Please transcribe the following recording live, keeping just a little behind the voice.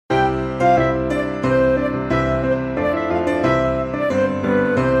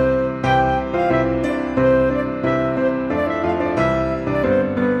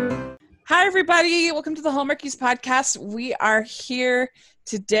everybody. Welcome to the Hallmarkies podcast. We are here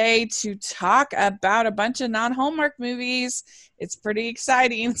today to talk about a bunch of non-Hallmark movies. It's pretty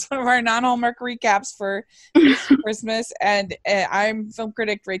exciting. It's one of our non-Hallmark recaps for Christmas. And I'm film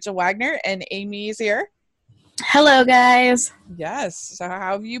critic Rachel Wagner, and Amy is here. Hello, guys. Yes. So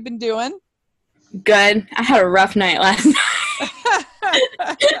how have you been doing? Good. I had a rough night last night.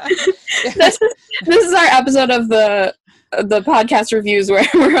 This is our episode of the podcast reviews where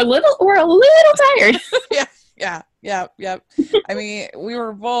we're a little tired. Yeah. I mean, we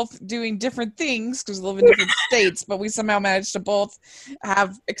were both doing different things because we live in different states, but we somehow managed to both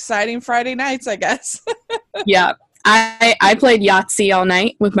have exciting Friday nights, I guess. Yeah. I played Yahtzee all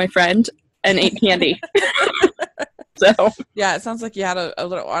night with my friend and ate candy. So yeah, it sounds like you had a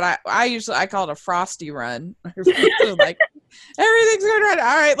little. What I call it a frosty run. Like everything's going right.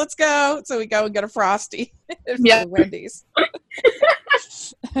 All right, let's go. So we go and get a frosty. Yeah, Wendy's.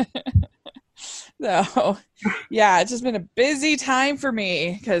 So yeah, it's just been a busy time for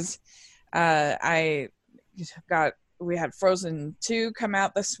me because we had Frozen 2 come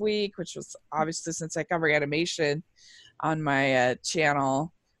out this week, which was obviously, since I cover animation on my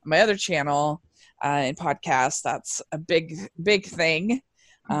channel, my other channel. In podcasts, that's a big thing.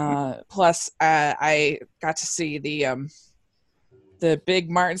 Plus, I got to see the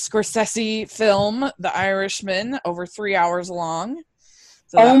big Martin Scorsese film, The Irishman, over 3 hours long.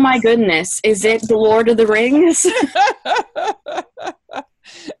 So my goodness. Is it The Lord of the Rings?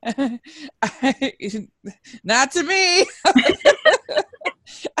 Not to me.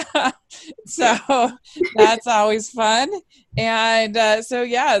 So that's always fun. And so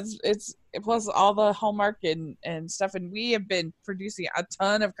yeah, it's plus all the Hallmark and stuff, and we have been producing a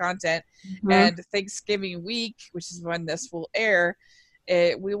ton of content. And Thanksgiving week, which is when this will air,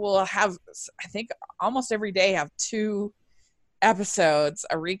 we will have, I think, almost every day have 2 episodes,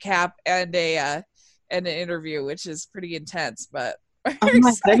 a recap and an interview, which is pretty intense, but oh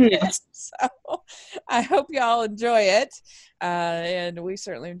my goodness. So I hope y'all enjoy it, and we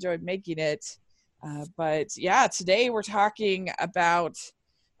certainly enjoyed making it. But yeah, today we're talking about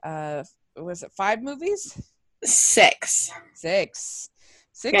was it 5 movies? 6.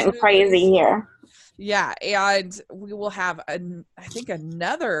 Getting movies. Crazy here. Yeah, and we will have I think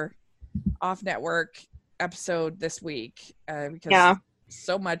another off-network episode this week because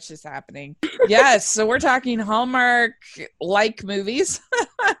so much is happening. Yes, so we're talking Hallmark-like movies.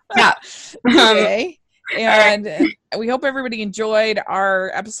 Yeah. Okay. And we hope everybody enjoyed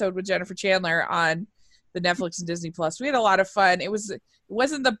our episode with Jennifer Chandler on the Netflix and Disney Plus. We had a lot of fun. It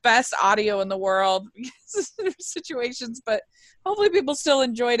wasn't the best audio in the world because of situations, but hopefully people still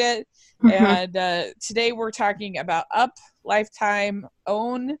enjoyed it. And today we're talking about Up, Lifetime,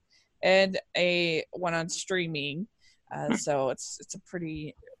 Own, and a one on streaming. So it's a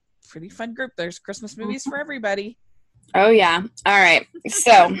pretty fun group. There's Christmas movies for everybody. Oh yeah. All right.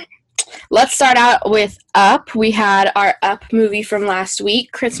 So let's start out with Up. We had our Up movie from last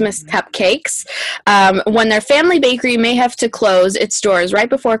week, Christmas Cupcakes. When their family bakery may have to close its doors right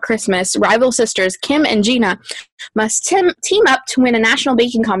before Christmas, rival sisters Kim and Gina must team up to win a national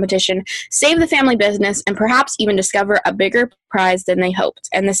baking competition, save the family business, and perhaps even discover a bigger prize than they hoped.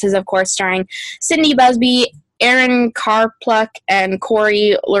 And this is, of course, starring Cindy Busby, Aaron Carpluck, and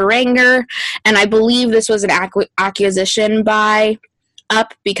Corey Leranger. And I believe this was an acquisition by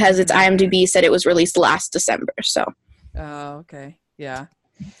Up because its IMDb said it was released last December. So. Oh, okay. Yeah.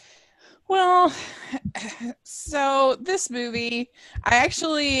 Well, so this movie, I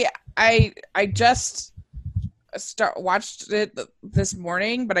just watched it this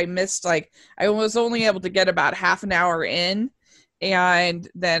morning, but I missed, I was only able to get about half an hour in, and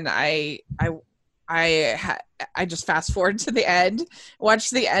then I just fast forward to the end,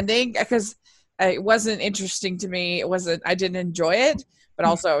 watched the ending because it wasn't interesting to me. I didn't enjoy it, but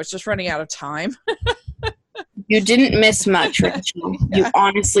also I was just running out of time. You didn't miss much, Rachel. Yeah. You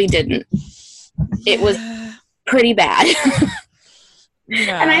honestly didn't. It was pretty bad.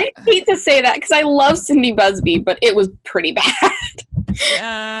 Yeah. And I hate to say that because I love Cindy Busby, but it was pretty bad.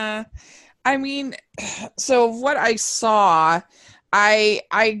 I mean, so what I saw, I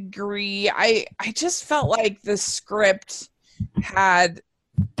agree. I just felt like the script had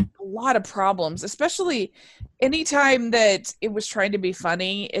a lot of problems, especially anytime that it was trying to be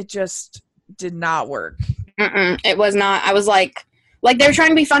funny. It just did not work. It was not. I was like they were trying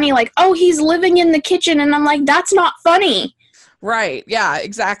to be funny, like, oh, he's living in the kitchen, and I'm like, that's not funny. Right. Yeah,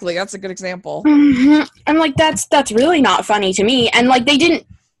 exactly. That's a good example. I'm like, that's really not funny to me. And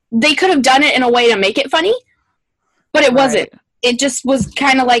they could have done it in a way to make it funny, but it wasn't. It just was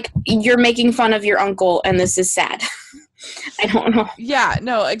kind of like, you're making fun of your uncle and this is sad. I don't know. Yeah,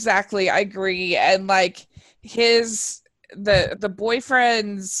 no, exactly. I agree. And like the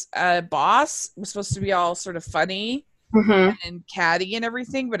boyfriend's boss was supposed to be all sort of funny and catty and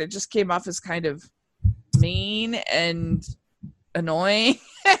everything, but it just came off as kind of mean and annoying.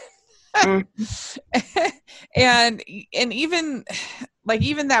 and even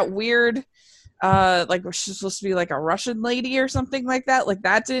that weird like she's supposed to be like a Russian lady or something like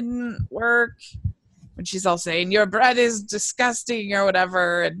that didn't work when she's all saying your bread is disgusting or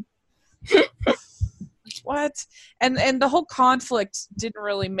whatever, and what, and the whole conflict didn't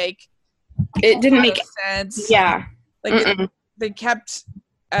really make sense. Yeah, like they kept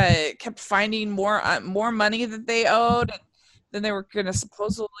finding more money that they owed, and then they were going to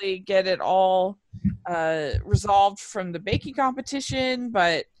supposedly get it all resolved from the baking competition,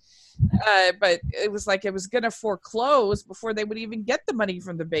 but it was like it was going to foreclose before they would even get the money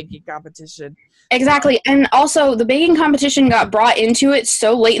from the baking competition. Exactly. And also the baking competition got brought into it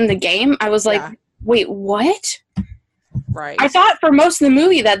so late in the game. I was like, wait, what? Right. I thought for most of the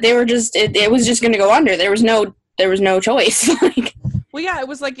movie that they were just it was just going to go under. There was no choice. Like, well, yeah, it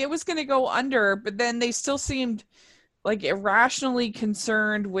was like it was going to go under, but then they still seemed like irrationally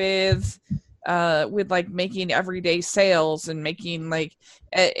concerned with like making everyday sales and making like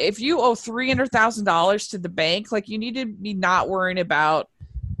if you owe $300,000 to the bank, like you need to be not worrying about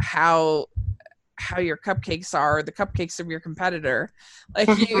how your cupcakes are, the cupcakes of your competitor. Like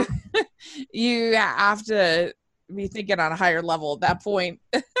you have to be thinking on a higher level at that point.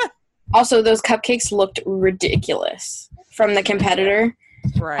 Also, those cupcakes looked ridiculous from the competitor.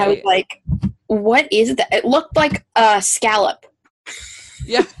 Right. I was like, what is that? It looked like a scallop.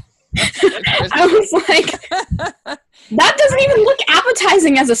 Yeah. I was like, that doesn't even look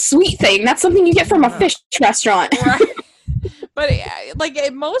appetizing as a sweet thing. That's something you get from a fish restaurant. Right. But like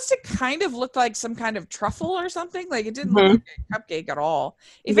at most, it kind of looked like some kind of truffle or something. Like it didn't look like a cupcake at all.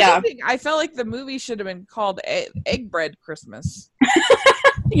 If anything, I felt like the movie should have been called Egg Bread Christmas.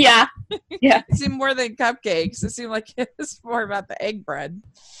 Yeah. It seemed more than cupcakes. It seemed like it was more about the egg bread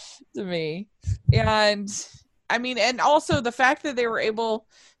to me. And I mean, and also the fact that they were able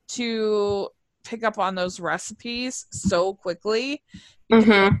to pick up on those recipes so quickly.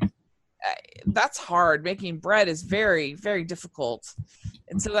 That's hard. Making bread is very, very difficult.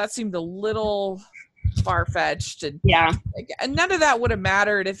 And so that seemed a little far-fetched. And none of that would have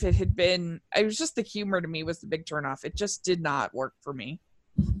mattered if it had been, it was just the humor to me was the big turnoff. It just did not work for me.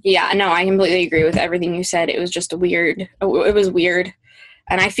 Yeah, no, I completely agree with everything you said. It was just it was weird.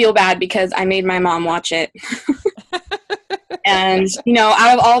 And I feel bad because I made my mom watch it. And, you know,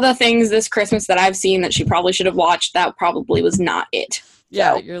 out of all the things this Christmas that I've seen that she probably should have watched, that probably was not it.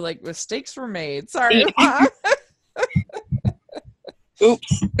 Yeah, so. You're like, mistakes were made. Sorry, Mom.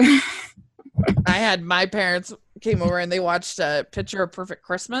 Oops. I had my parents came over and they watched a Picture of Perfect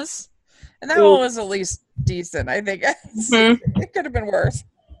Christmas. And that one was at least decent, I think. It could have been worse.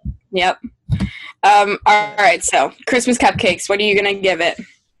 Yep. All right, so Christmas cupcakes, what are you going to give it?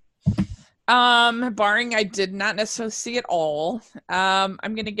 Barring I did not necessarily see it all, I'm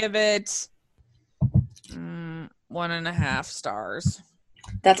going to give it 1.5 stars.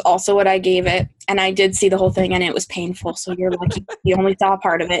 That's also what I gave it. And I did see the whole thing and it was painful. So you're lucky you only saw a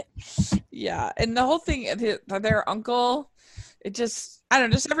part of it. Yeah. And the whole thing, their uncle, it just, I don't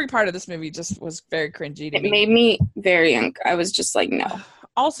know, just every part of this movie just was very cringy to me. It made me very, I was just like, no.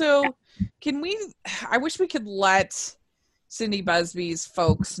 Also, I wish we could let Cindy Busby's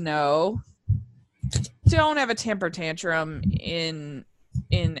folks know, don't have a temper tantrum in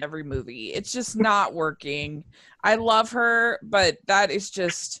every movie. It's just not working. I love her, but it's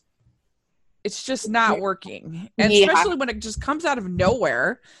just not working. And especially when it just comes out of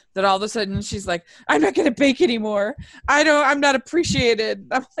nowhere that all of a sudden she's like, I'm not going to bake anymore. I'm not appreciated.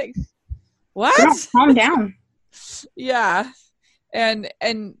 I'm like, what? Girl, calm down. Yeah. And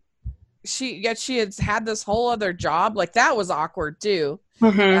she had this whole other job. Like that was awkward too.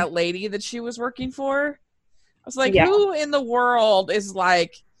 That lady that she was working for. I was like, who in the world is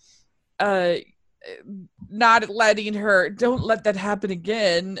like, not letting her, don't let that happen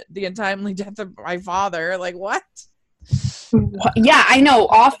again, the untimely death of my father. Like, what? Yeah, I know,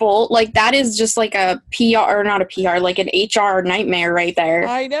 awful. Like, that is just like a PR, or not a PR, like an HR nightmare right there.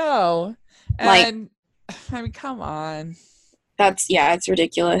 I know. And, I mean, come on. It's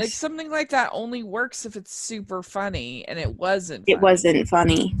ridiculous. Like, something like that only works if it's super funny, and it wasn't funny. It wasn't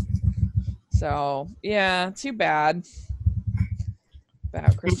funny. So, yeah, too bad.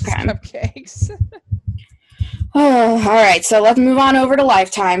 About Christmas cupcakes. All right, so let's move on over to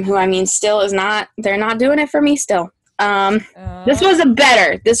Lifetime, who, I mean, still is not, they're not doing it for me still. This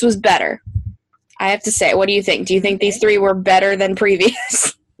was better. I have to say, what do you think? Do you think these three were better than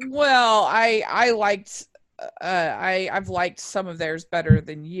previous? Well, I liked I've liked some of theirs better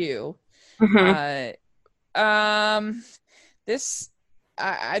than you. This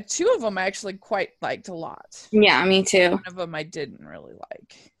two of them I actually quite liked a lot. Yeah, me too. One of them I didn't really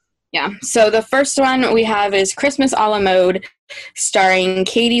like. Yeah, so the first one we have is Christmas a la Mode, starring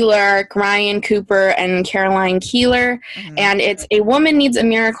Katie Lark, Ryan Cooper, and Caroline Keeler. And it's a woman needs a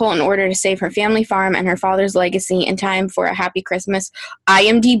miracle in order to save her family farm and her father's legacy in time for a happy Christmas.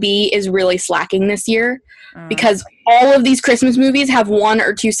 IMDb is really slacking this year because all of these Christmas movies have 1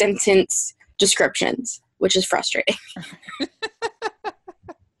 or 2 sentence descriptions, which is frustrating.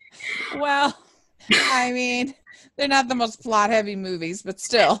 Well, I mean, they're not the most plot-heavy movies, but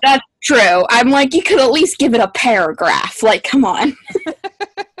still. That's true. I'm like, you could at least give it a paragraph. Like, come on.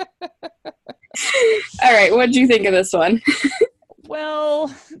 All right, what did you think of this one?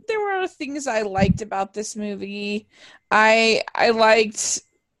 Well, there were things I liked about this movie. I liked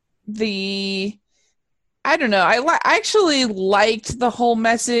the... I don't know. I actually liked the whole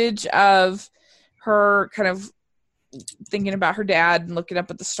message of her kind of thinking about her dad and looking up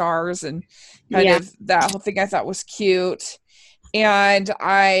at the stars and kind of that whole thing I thought was cute. But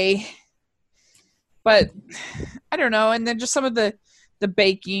I don't know. And then just some of the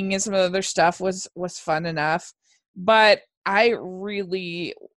baking and some of the other stuff was fun enough. But I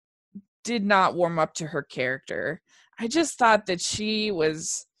really did not warm up to her character. I just thought that she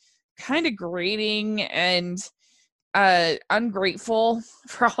was kind of grating and ungrateful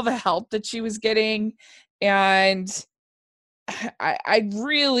for all the help that she was getting. And I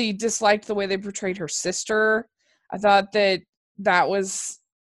really disliked the way they portrayed her sister. I thought that was,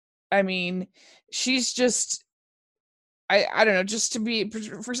 I mean, she's just, I don't know, just to be,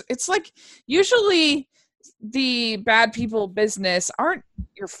 it's like usually the bad people business aren't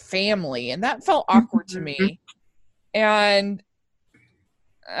your family, and that felt awkward to me. And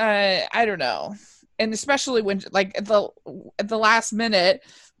I don't know. And especially when, like, at the last minute,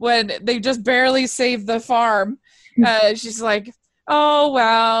 when they just barely saved the farm, she's like, oh,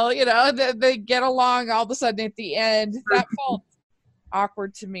 well, you know, they get along all of a sudden at the end. That felt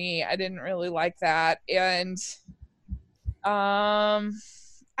awkward to me. I didn't really like that. And I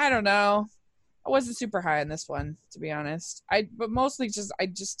don't know. I wasn't super high on this one, to be honest. But mostly just, I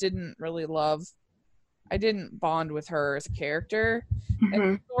just didn't really I didn't bond with her as a character.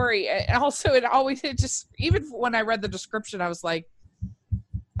 And the story, and also it just, even when I read the description, I was like,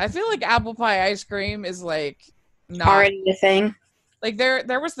 I feel like apple pie ice cream is like not already a thing. Like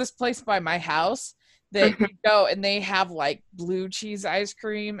there was this place by my house that you go and they have like blue cheese ice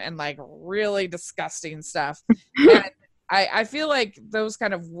cream and like really disgusting stuff. And I feel like those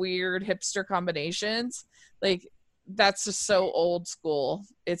kind of weird hipster combinations, like that's just so old school.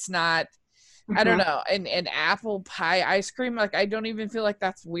 It's not, I don't know. And apple pie ice cream, like I don't even feel like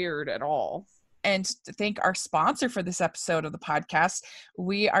that's weird at all. And to thank our sponsor for this episode of the podcast,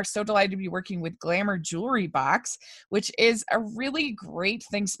 we are so delighted to be working with Glamour Jewelry Box, which is a really great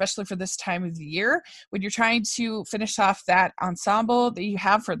thing, especially for this time of the year when you're trying to finish off that ensemble that you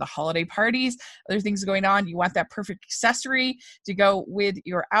have for the holiday parties, other things going on. You want that perfect accessory to go with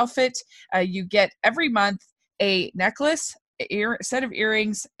your outfit. You get every month a necklace, set of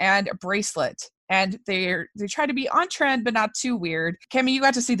earrings, and a bracelet. And they try to be on trend, but not too weird. Kemi, you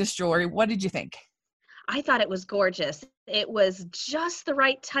got to see this jewelry. What did you think? I thought it was gorgeous. It was just the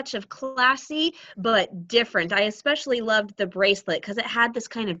right touch of classy, but different. I especially loved the bracelet because it had this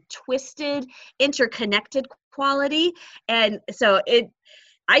kind of twisted, interconnected quality. And so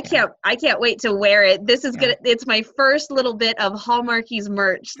I can't wait to wear it. This is it's my first little bit of Hallmarkies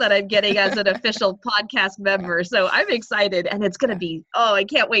merch that I'm getting as an official podcast member. So I'm excited, and it's going to be, I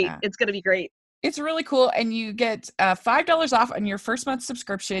can't wait. Yeah. It's going to be great. It's really cool, and you get $5 off on your first month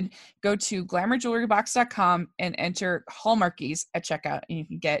subscription. Go to glamourjewelrybox.com and enter Hallmarkies at checkout, and you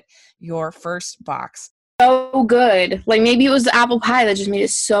can get your first box. So good. Like maybe it was the apple pie that just made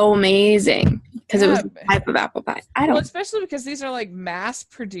it so amazing because it was the type of apple pie. Well, especially because these are like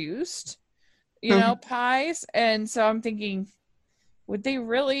mass-produced, you know, pies, and so I'm thinking, would they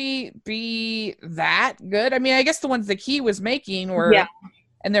really be that good? I mean, I guess the ones that he was making were. Yeah.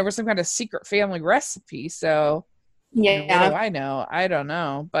 And there was some kind of secret family recipe, so yeah. You know, what do I know? I don't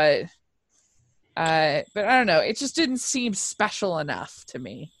know, but I don't know. It just didn't seem special enough to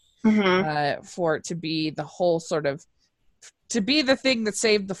me for it to be the whole sort of to be the thing that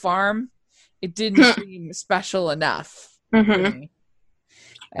saved the farm. It didn't seem special enough. To me.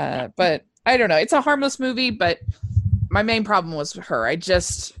 But I don't know. It's a harmless movie, but my main problem was her. I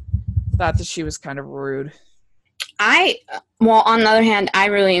just thought that she was kind of rude. Well, on the other hand, I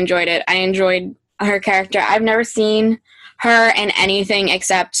really enjoyed it. I enjoyed her character. I've never seen her in anything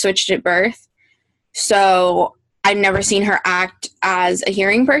except Switched at Birth. So I've never seen her act as a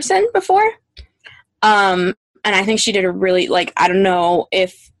hearing person before. And I think she did a really, like, I don't know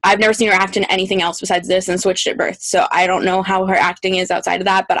if, I've never seen her act in anything else besides this and Switched at Birth. So I don't know how her acting is outside of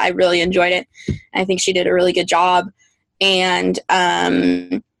that, but I really enjoyed it. I think she did a really good job. And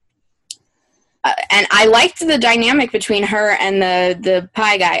I liked the dynamic between her and the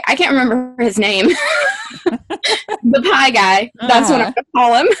pie guy. I can't remember his name. The pie guy. That's what I'm going to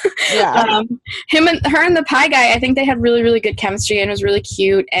call him. Yeah. Her and the pie guy, I think they had really, really good chemistry and it was really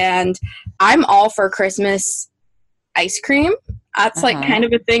cute. And I'm all for Christmas ice cream. That's like kind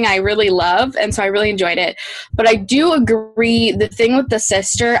of a thing I really love. And so I really enjoyed it. But I do agree, the thing with the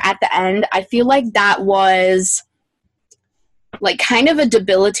sister at the end, I feel like that was like kind of a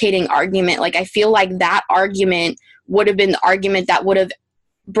debilitating argument. Like I feel like that argument would have been the argument that would have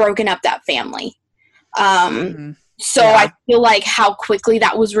broken up that family. So I feel like how quickly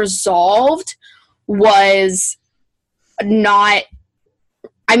that was resolved was not,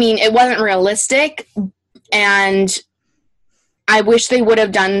 I mean, it wasn't realistic, and I wish they would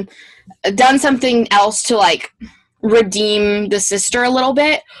have done something else to like redeem the sister a little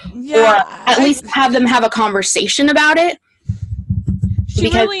bit, or at least have them have a conversation about it. She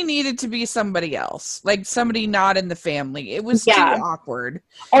really needed to be somebody else, like somebody not in the family. It was too awkward.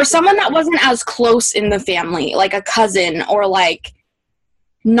 Or someone that wasn't as close in the family, like a cousin, or like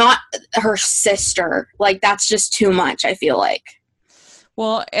not her sister. Like that's just too much, I feel like.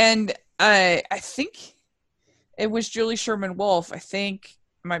 Well, and I think it was Julie Sherman Wolf. I think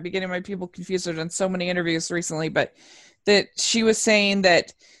I might be getting my people confused. I've done so many interviews recently, but that she was saying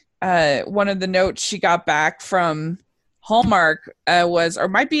that one of the notes she got back from Hallmark was, or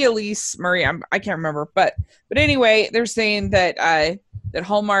might be Elise Murray. I can't remember, but anyway, they're saying that that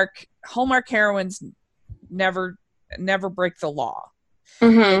Hallmark heroines never break the law.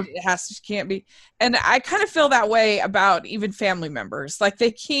 It can't be, and I kind of feel that way about even family members. Like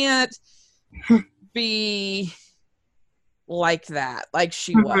they can't be like that, like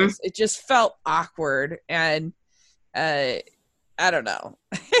she was. It just felt awkward, and I don't know.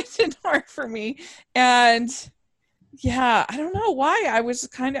 It didn't work for me, and. Yeah, I don't know why. I was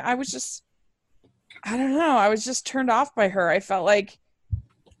just turned off by her. I felt like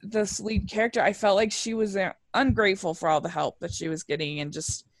this lead character, I felt like she was ungrateful for all the help that she was getting, and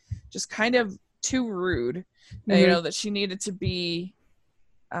just kind of too rude. You know, that she needed to be,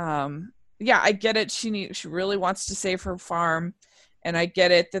 I get it. She really wants to save her farm, and I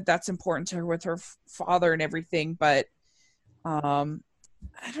get it that that's important to her with her father and everything. But, I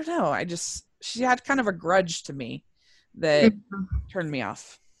don't know. She had kind of a grudge to me that turned me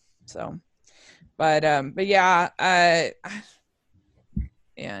off. So, but yeah,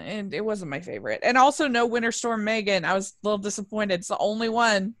 and it wasn't my favorite. And also no Winter Storm Megan. I was a little disappointed. It's the only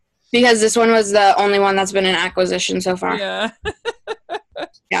one. Because this one was the only one that's been an acquisition so far. Yeah.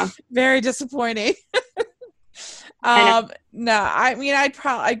 Yeah. Very disappointing. No, I mean,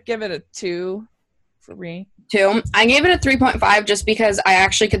 I'd give it a 2 for me. 2. I gave it a 3.5 just because I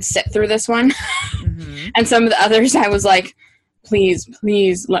actually could sit through this one. And some of the others I was like, please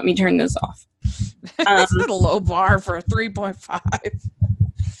let me turn this off. It's not a low bar for a 3.5.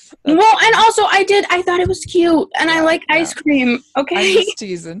 Well, and also I thought it was cute, and I like ice cream. Okay. I'm just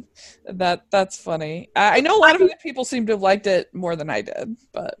teasing. That's funny. I know a lot of other people seem to have liked it more than I did,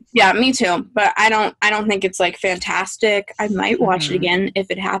 but yeah, me too. But I don't think it's like fantastic. I might watch it again if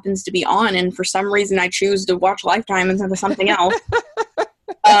it happens to be on, and for some reason I choose to watch Lifetime instead of something else.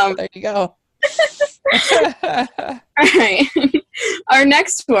 There you go. All right. Our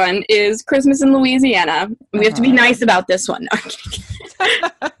next one is Christmas in Louisiana. We have to be nice about this one.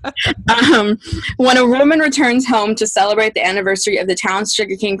 When a woman returns home to celebrate the anniversary of the town's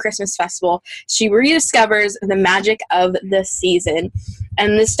sugarcane Christmas festival, she rediscovers the magic of the season.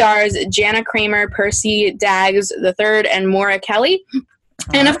 And this stars Jana Kramer, Percy Daggs III, and Maura Kelly.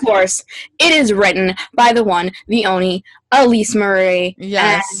 And of course, it is written by the one, the only, Elise Murray.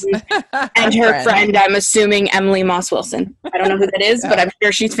 Yes. And her friend, I'm assuming Emily Moss Wilson. I don't know who that is, but I'm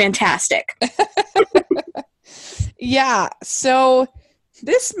sure she's fantastic. Yeah. So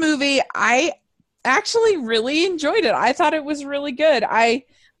this movie, I actually really enjoyed it. I thought it was really good. I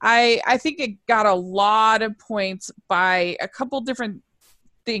think it got a lot of points by a couple different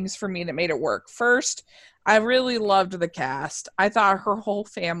things for me that made it work. First, I really loved the cast. I thought her whole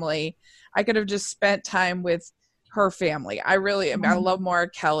family, I could have just spent time with her family. I love Maura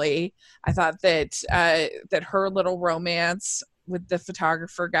Kelly. I thought that her little romance with the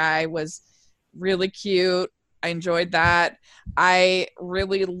photographer guy was really cute. I enjoyed that. I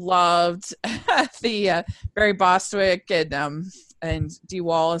really loved the Barry Bostwick and Dee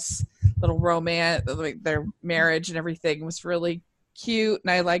Wallace little romance, like their marriage and everything was really cute,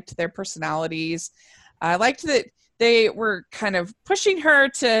 and I liked their personalities. I liked that they were kind of pushing her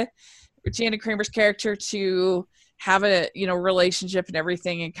to Janet Kramer's character to have a relationship and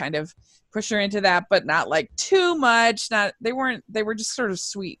everything, and kind of push her into that, but not like too much. They were just sort of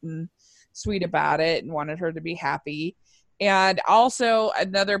sweet about it and wanted her to be happy. And also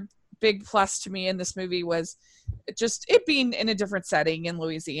another big plus to me in this movie was just it being in a different setting in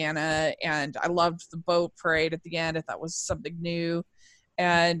Louisiana, and I loved the boat parade at the end. I thought was something new,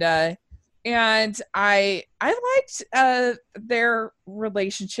 and I liked their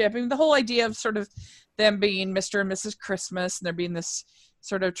relationship. I mean, the whole idea of sort of them being Mr. and Mrs. Christmas, and there being this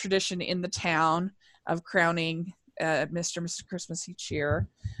sort of tradition in the town of crowning Mr. and Mrs. Christmas each year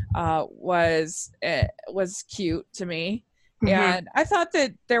was cute to me. Mm-hmm. And I thought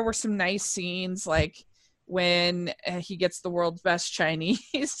that there were some nice scenes, like when he gets the world's best Chinese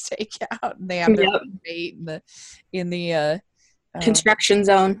takeout, and they have their debate in the construction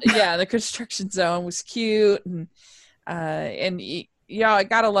zone. Yeah, the construction zone was cute, and I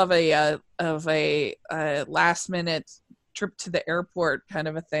gotta love a last minute trip to the airport kind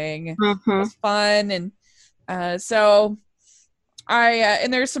of a thing. Mm-hmm. It was fun, and so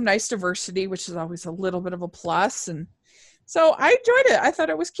and there's some nice diversity, which is always a little bit of a plus, and so I enjoyed it. I thought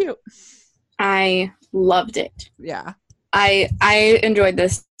it was cute. I loved it. Yeah. I enjoyed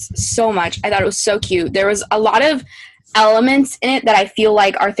this so much. I thought it was so cute. There was a lot of elements in it that I feel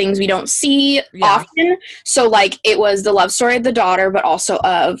like are things we don't see often. So like it was the love story of the daughter, but also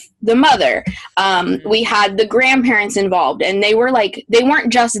of the mother. We had the grandparents involved, and they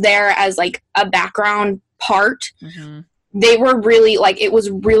weren't just there as like a background part. Mm-hmm. They were really it was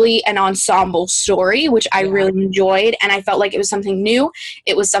really an ensemble story, which I really enjoyed, and I felt like it was something new.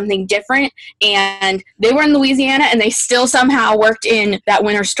 It was something different, and they were in Louisiana, and they still somehow worked in that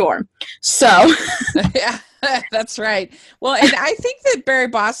winter storm. So yeah, that's right. Well, and I think that Barry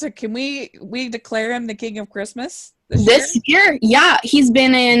Bostwick, can we declare him the King of Christmas this year? Yeah, he's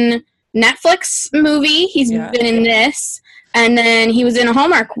been in Netflix movie. He's been in this, and then he was in a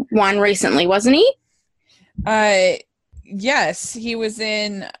Hallmark one recently, wasn't he? Yes, he was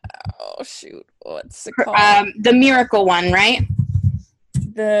in. Oh shoot, what's it called? The Miracle one, right?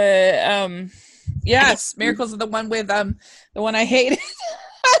 Yes, Miracles is the one with the one I hated.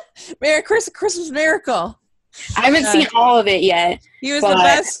 Christmas Miracle. I haven't seen all of it yet. He was the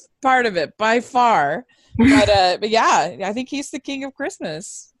best part of it by far. But yeah, I think he's the King of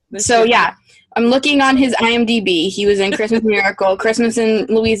Christmas. So yeah, I'm looking on his IMDb. He was in Christmas Miracle, Christmas in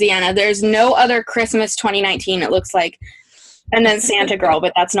Louisiana. There's no other Christmas 2019, it looks like. And then Santa Girl,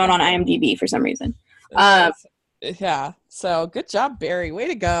 but that's not on IMDb for some reason. Yeah. So good job, Barry. Way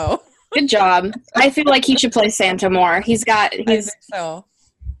to go. Good job. I feel like he should play Santa more. He's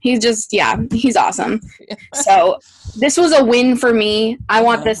awesome. So this was a win for me. I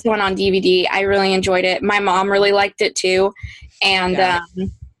want this one on DVD. I really enjoyed it. My mom really liked it too. And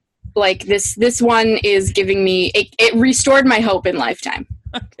this one is giving me it restored my hope in Lifetime.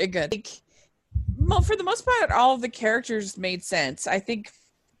 Okay, good. Well, for the most part, all of the characters made sense. I think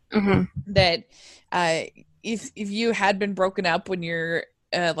that if you had been broken up when you're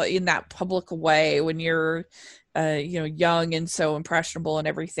in that public way, when you're young and so impressionable and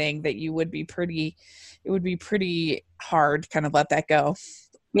everything, that it would be pretty hard to kind of let that go.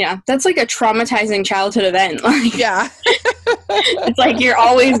 Yeah, that's like a traumatizing childhood event. Yeah. It's like you're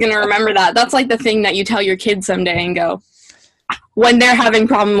always going to remember that. That's like the thing that you tell your kids someday and go, when they're having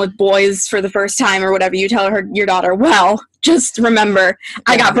problem with boys for the first time or whatever, you tell your daughter, well, just remember,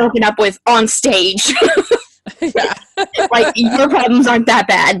 I got broken up with on stage. Yeah. Like, your problems aren't that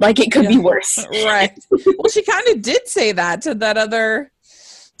bad. Like, it could be worse. Right. Well, she kind of did say that to that other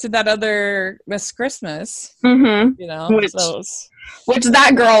Miss Christmas. Mm-hmm. Which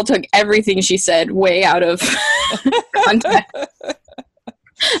that girl took everything she said way out of context.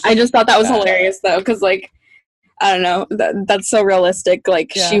 I just thought that was hilarious, though, because, I don't know, that's so realistic.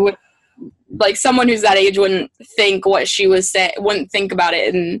 She would, someone who's that age wouldn't think what she was saying, wouldn't think about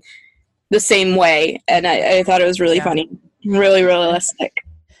it in the same way. And I thought it was really funny, really realistic.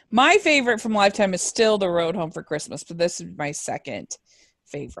 My favorite from Lifetime is still The Road Home for Christmas, but this is my second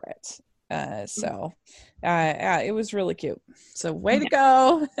favorite. It was really cute. So way to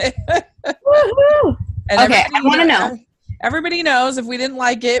go. Woohoo! Okay, I want to know. Everybody knows if we didn't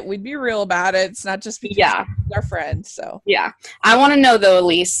like it, we'd be real about it. It's not just because our friend. So yeah. I want to know though,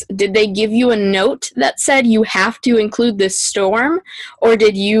 Elise, did they give you a note that said you have to include this storm, or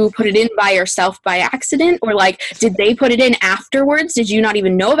did you put it in by yourself by accident, or like did they put it in afterwards? Did you not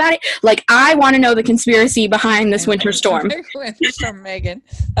even know about it? Like, I want to know the conspiracy behind this winter storm. Winter storm, Megan.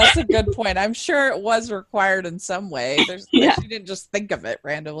 That's a good point. I'm sure it was required in some way. Yeah. She didn't just think of it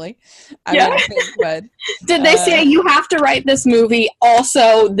randomly. Yeah. I would think, but Did they say you have to write this movie?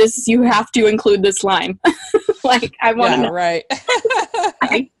 Also, this you have to include this line. Like, I want to yeah, know. right.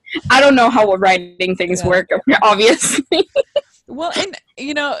 I don't know how writing things work, obviously. Well, and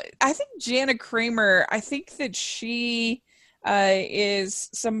I think Jana Kramer, I think that she is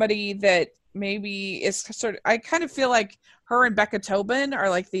somebody that maybe is sort of, I kind of feel like her and Becca Tobin are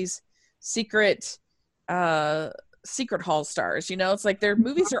like these secret hall stars. It's like their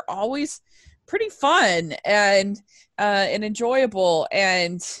movies are always pretty fun and enjoyable,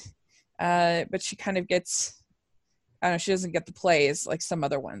 and but she kind of gets, I don't know, she doesn't get the plays like some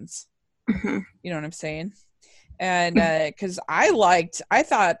other ones. Mm-hmm. You know what I'm saying? And because I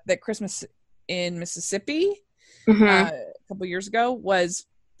thought that Christmas in Mississippi a couple years ago was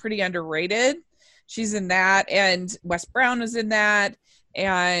pretty underrated. She's in that, and Wes Brown was in that,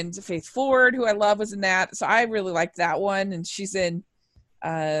 and Faith Ford, who I love, was in that. So I really liked that one. And she's in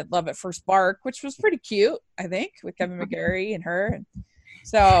Love at First Bark, which was pretty cute, I think, with Kevin McGarry and her.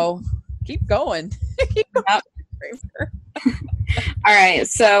 So keep going. Yep. All right,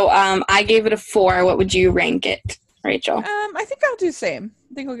 so I gave it a 4. What would you rank it, Rachel? I think I'll do the same.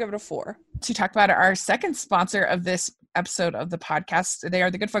 I think I'll give it a 4. To talk about our second sponsor of this episode of the podcast, they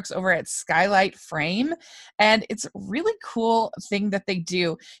are the good folks over at Skylight Frame, and it's a really cool thing that they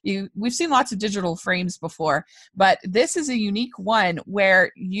do. We've seen lots of digital frames before, but this is a unique one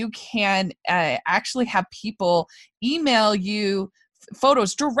where you can actually have people email you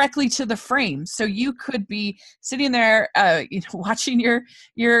photos directly to the frame. So you could be sitting there, watching your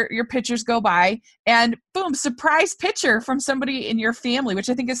pictures go by, and boom, surprise picture from somebody in your family, which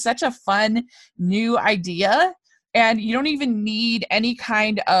I think is such a fun new idea. And you don't even need any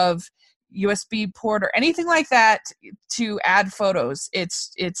kind of USB port or anything like that to add photos.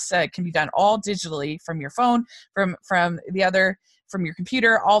 It's can be done all digitally from your phone, from your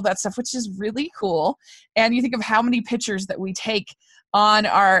computer, all that stuff, which is really cool. And you think of how many pictures that we take on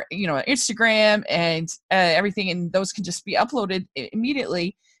our, Instagram and everything, and those can just be uploaded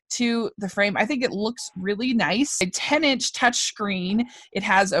immediately to the frame. I think it looks really nice. A 10-inch touch screen. It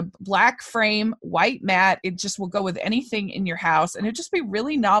has a black frame, white matte. It just will go with anything in your house, and it'd just be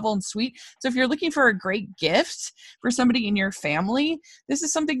really novel and sweet. So if you're looking for a great gift for somebody in your family, this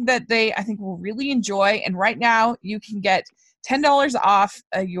is something that they, I think, will really enjoy. And right now you can get $10 off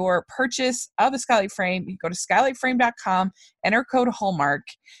your purchase of a Skylight Frame. You go to skylightframe.com, enter code Hallmark,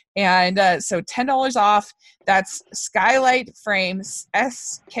 and so $10 off. That's Skylight Frame,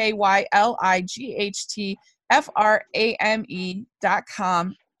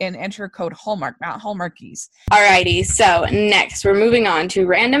 SKYLIGHTFRAME.com, and enter code Hallmark, not Hallmarkies. Alrighty, so next we're moving on to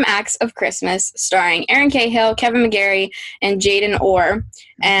Random Acts of Christmas, starring Erin Cahill, Kevin McGarry, and Jaden Orr.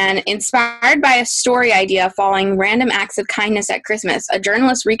 And inspired by a story idea following random acts of kindness at Christmas, a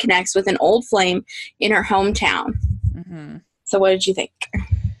journalist reconnects with an old flame in her hometown. Mm-hmm. So what did you think?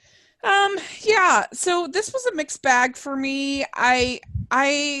 Yeah, so this was a mixed bag for me. I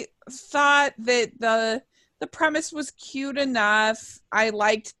thought that the premise was cute enough. I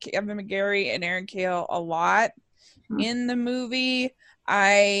liked Kevin McGarry and Erin Cahill a lot in the movie.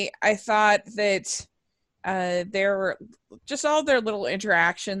 I thought that there were just all their little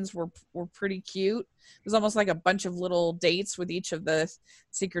interactions were pretty cute. It was almost like a bunch of little dates with each of the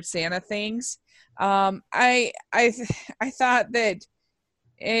Secret Santa things. I thought that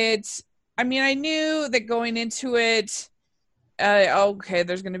I knew that going into it, okay,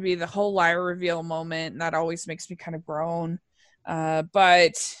 there's going to be the whole liar reveal moment, and that always makes me kind of groan.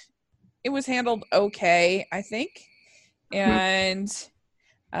 But it was handled okay, I think. And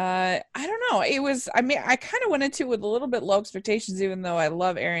I don't know. I kind of went into it with a little bit low expectations, even though I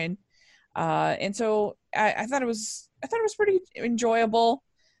love Erin. And so I thought it was pretty enjoyable.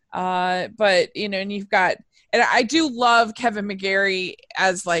 But and you've got, and I do love Kevin McGarry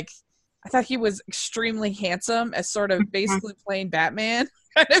as I thought he was extremely handsome as sort of basically playing Batman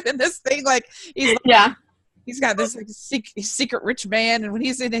kind of in this thing. He's got this secret rich man, and when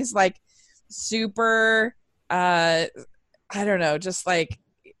he's in his super I don't know, just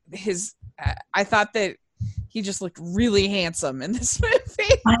his I thought that he just looked really handsome in this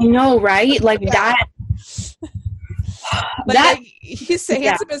movie. I know, right? That. He's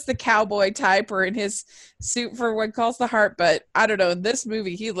handsome as the cowboy type, or in his suit for What Calls the Heart, but I don't know, in this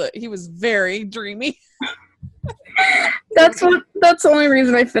movie he was very dreamy. That's the only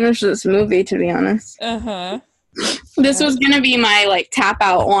reason I finished this movie, to be honest. This was gonna be my like tap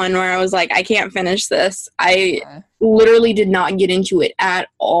out one where I was like, I can't finish this. I literally did not get into it at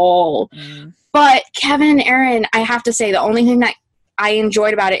all. But Kevin and Aaron, I have to say, the only thing that I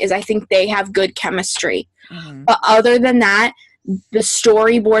enjoyed about it is I think they have good chemistry. But other than that, the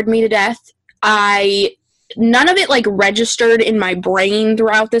story bored me to death. None of it like registered in my brain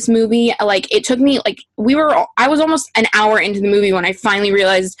throughout this movie. Like it took me like I was almost an hour into the movie when I finally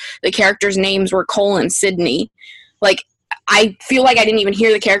realized the characters' names were Cole and Sydney. Like I feel like I didn't even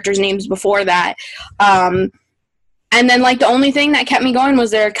hear the characters' names before that. And then like the only thing that kept me going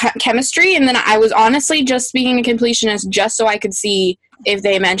was their chemistry. And then I was honestly just being a completionist just so I could see if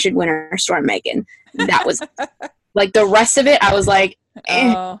they mentioned Winter Storm Megan. That was like the rest of it. I was like,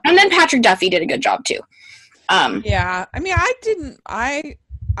 eh. And then Patrick Duffy did a good job too. Yeah, I mean, I didn't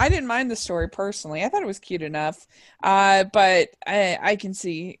mind the story personally. I thought it was cute enough, but I can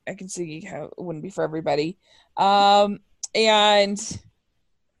see how it wouldn't be for everybody. And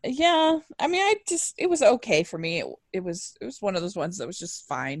yeah, I mean, it was okay for me. It was one of those ones that was just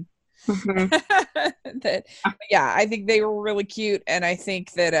fine. Yeah, I think they were really cute, and I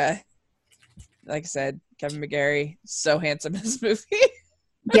think that, like I said, Kevin McGarry, so handsome in this movie.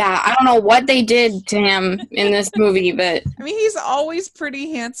 Yeah, I don't know what they did to him in this movie, but I mean, he's always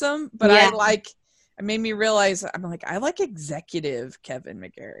pretty handsome, but yeah. It made me realize I like executive Kevin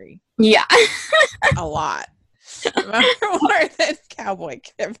McGarry. Yeah. A lot. More than cowboy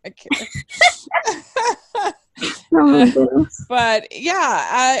Kevin McGarry. But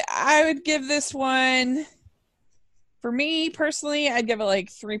yeah, I would give this one, for me personally, I'd give it like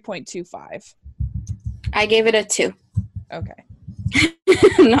 3.25. I gave it a 2. Okay.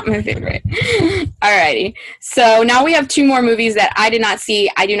 Not my favorite. Alrighty. So now we have 2 more movies that I did not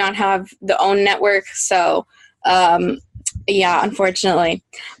see. I do not have the OWN network, so yeah, unfortunately.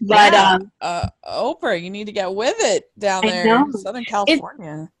 But Oprah, you need to get with it down there in Southern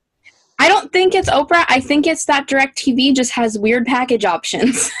California. I don't think it's Oprah. I think it's that DirecTV just has weird package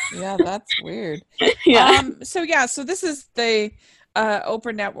options. Yeah, that's weird. Yeah. So this is the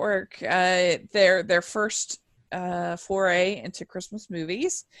Oprah network, their first foray into Christmas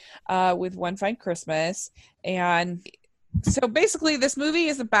movies with One Fine Christmas. And so basically this movie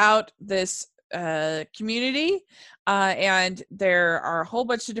is about this community, and there are a whole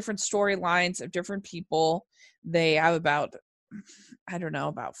bunch of different storylines of different people. They have about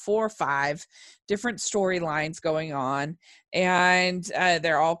 4 or 5 different storylines going on, and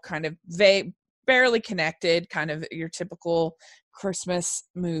they're all kind of barely connected, kind of your typical Christmas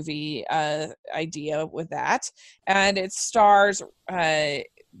movie idea with that. And it stars it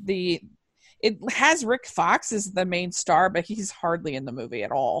has Rick Fox as the main star, but he's hardly in the movie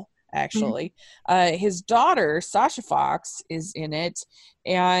at all, actually. His daughter Sasha Fox is in it,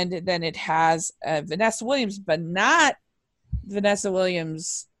 and then it has Vanessa Williams, but not Vanessa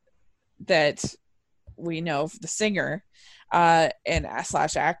Williams that we know, the singer and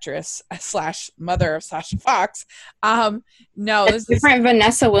slash actress slash mother of Sasha Fox. No, this is different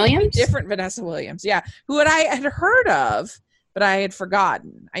Vanessa Williams. Different Vanessa Williams, yeah, who I had heard of, but I had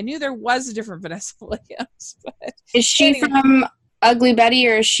forgotten. I knew there was a different Vanessa Williams. But is she from Ugly Betty,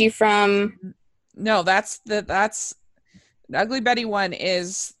 or is she from? No, that's the Ugly Betty one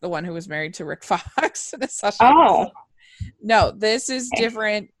is the one who was married to Rick Fox. Oh. No, this is a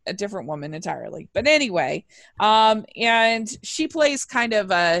different woman entirely. But anyway, and she plays kind of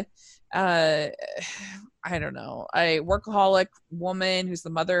a workaholic woman who's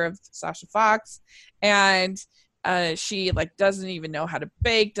the mother of Sasha Fox, and she like doesn't even know how to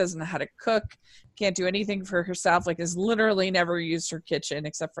bake, doesn't know how to cook, can't do anything for herself, like has literally never used her kitchen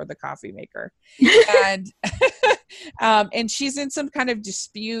except for the coffee maker. And and she's in some kind of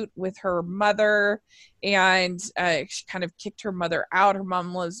dispute with her mother, and she kind of kicked her mother out. Her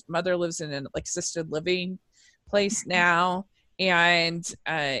mother lives in an assisted living place now, and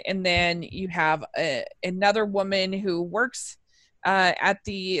then you have another woman who works at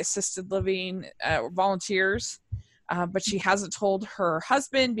the assisted living, volunteers, but she hasn't told her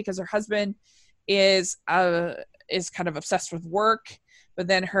husband because her husband is kind of obsessed with work. But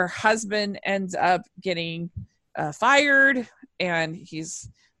then her husband ends up getting fired, and he's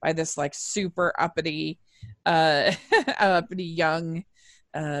by this like super uppity young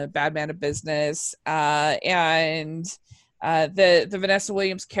bad man of business, and the Vanessa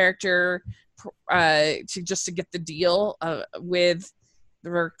Williams character, to get the deal with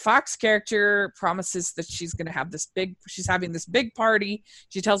the Fox character, promises that she's having this big party.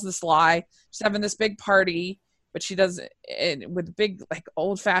 She tells this lie. She's having this big party, but she does it with a big like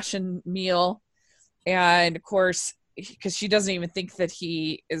old-fashioned meal. And of course, because she doesn't even think that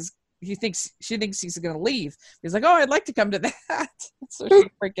she thinks he's going to leave. He's like, oh, I'd like to come to that. So she's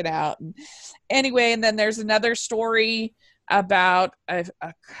freaking out. And anyway, and then there's another story about a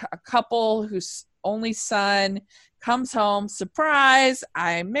couple whose only son comes home, surprise,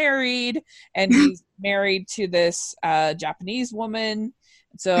 I'm married, and he's married to this Japanese woman.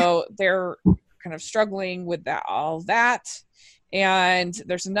 So they're kind of struggling with all that. And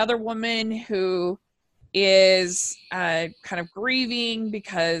there's another woman who is kind of grieving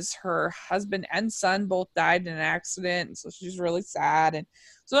because her husband and son both died in an accident, and so she's really sad. And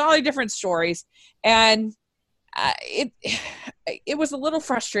so all the different stories, and it was a little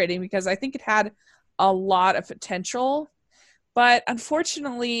frustrating because I think it had a lot of potential, but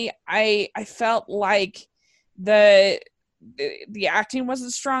unfortunately I felt like the acting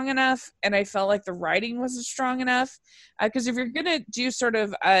wasn't strong enough, and I felt like the writing wasn't strong enough, because if you're gonna do sort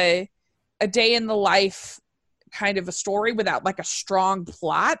of a day in the life kind of a story without like a strong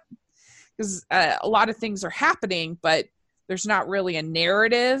plot, because a lot of things are happening, but there's not really a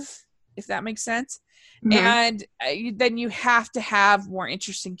narrative, if that makes sense. Mm-hmm. And then you have to have more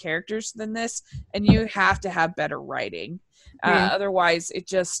interesting characters than this, and you have to have better writing. Otherwise it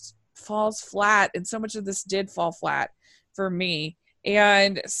just falls flat, and so much of this did fall flat for me.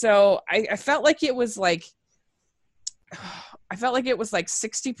 And so I felt like it was like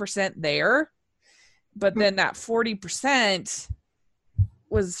 60% there, but then that 40%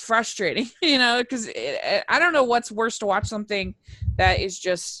 was frustrating, because I don't know what's worse, to watch something that is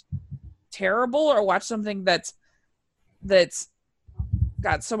just terrible or watch something that's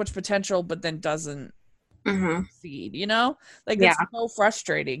got so much potential but then doesn't succeed, it's so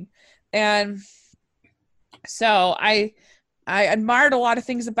frustrating. And so I admired a lot of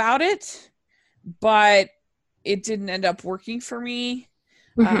things about it, but it didn't end up working for me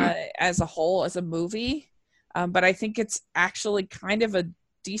as a whole, as a movie. But I think it's actually kind of a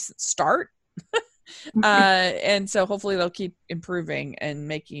decent start. And so hopefully they'll keep improving and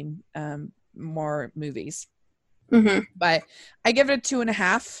making more movies. But I give it a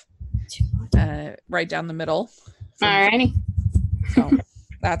 2.5, right down the middle. Alrighty. So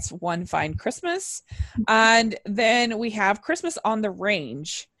that's One Fine Christmas. And then we have Christmas on the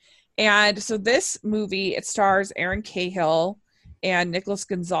Range. And so this movie, it stars Erin Cahill and Nicholas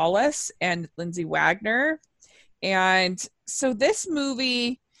Gonzalez and Lindsay Wagner. And so this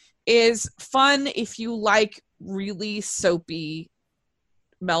movie is fun if you like really soapy,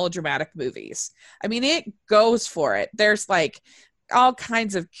 melodramatic movies. I mean, it goes for it. There's like all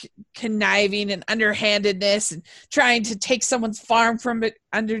kinds of conniving and underhandedness and trying to take someone's farm from it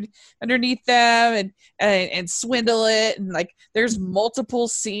underneath them and swindle it. And like, there's multiple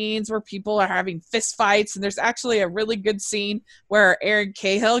scenes where people are having fist fights. And there's actually a really good scene where Erin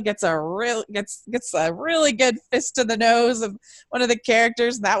Cahill gets a really good fist to the nose of one of the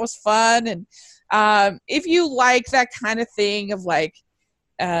characters. And that was fun. And if you like that kind of thing of like,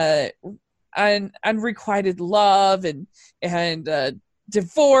 unrequited love and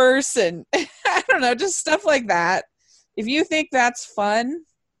divorce and I don't know, just stuff like that. If you think that's fun,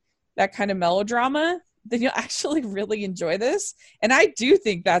 that kind of melodrama, then you'll actually really enjoy this. And I do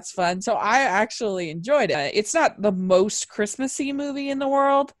think that's fun, so I actually enjoyed it. It's not the most Christmassy movie in the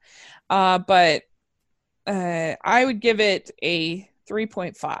world, but I would give it a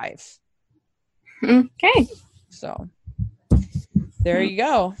 3.5. Okay. So there you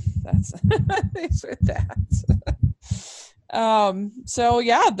go. That's with that. So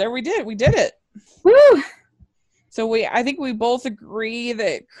yeah, there we did it. Woo! So I think we both agree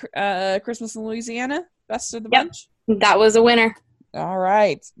that Christmas in Louisiana, best of the bunch. That was a winner. All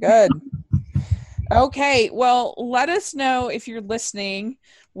right, good. Okay, well, let us know if you're listening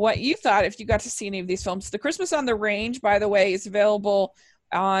what you thought if you got to see any of these films. The Christmas on the Range, by the way, is available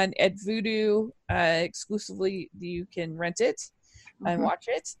at Vudu exclusively. You can rent it and watch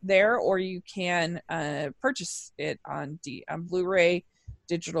it there, or you can purchase it on Blu-ray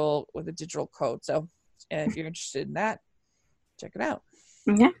digital with a digital code. So if you're interested in that, check it out.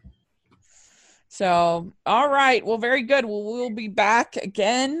 Yeah. So, all right. Well, very good. Well, we'll be back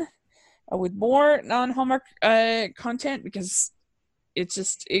again with more non-Hallmark content, because it's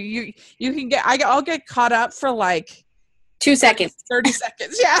just you can get I'll get caught up for like 2 seconds, 30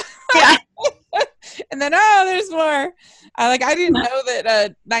 seconds. Yeah. Yeah. And then there's more. I didn't know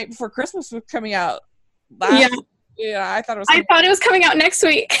that Night Before Christmas was coming out last. Yeah, I thought it was coming out next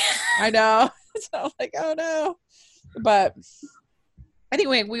week. I know. So I was like, oh no. But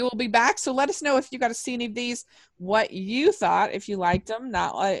anyway, we will be back. So let us know if you got to see any of these, what you thought, if you liked them,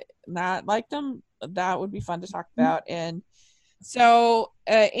 not liked them. That would be fun to talk about. And so,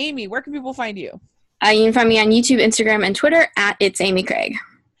 Amy, where can people find you? You can find me on YouTube, Instagram, and Twitter at It's Amy Craig.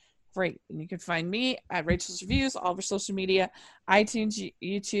 Great. And you can find me at Rachel's Reviews, all of our social media, iTunes,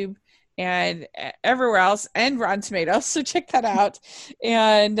 YouTube, and everywhere else, and Rotten Tomatoes. So check that out.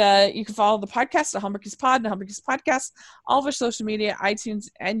 And you can follow the podcast at Hallmarkies Pod and Hallmarkies Podcast, all of our social media, iTunes,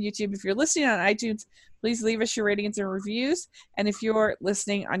 and YouTube. If you're listening on iTunes, please leave us your ratings and reviews. And if you're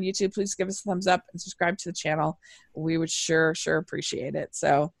listening on YouTube, please give us a thumbs up and subscribe to the channel. We would sure appreciate it.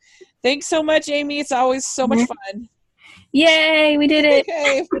 So thanks so much, Amy. It's always so much fun. Yay, we did it.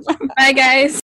 Okay. Bye, guys.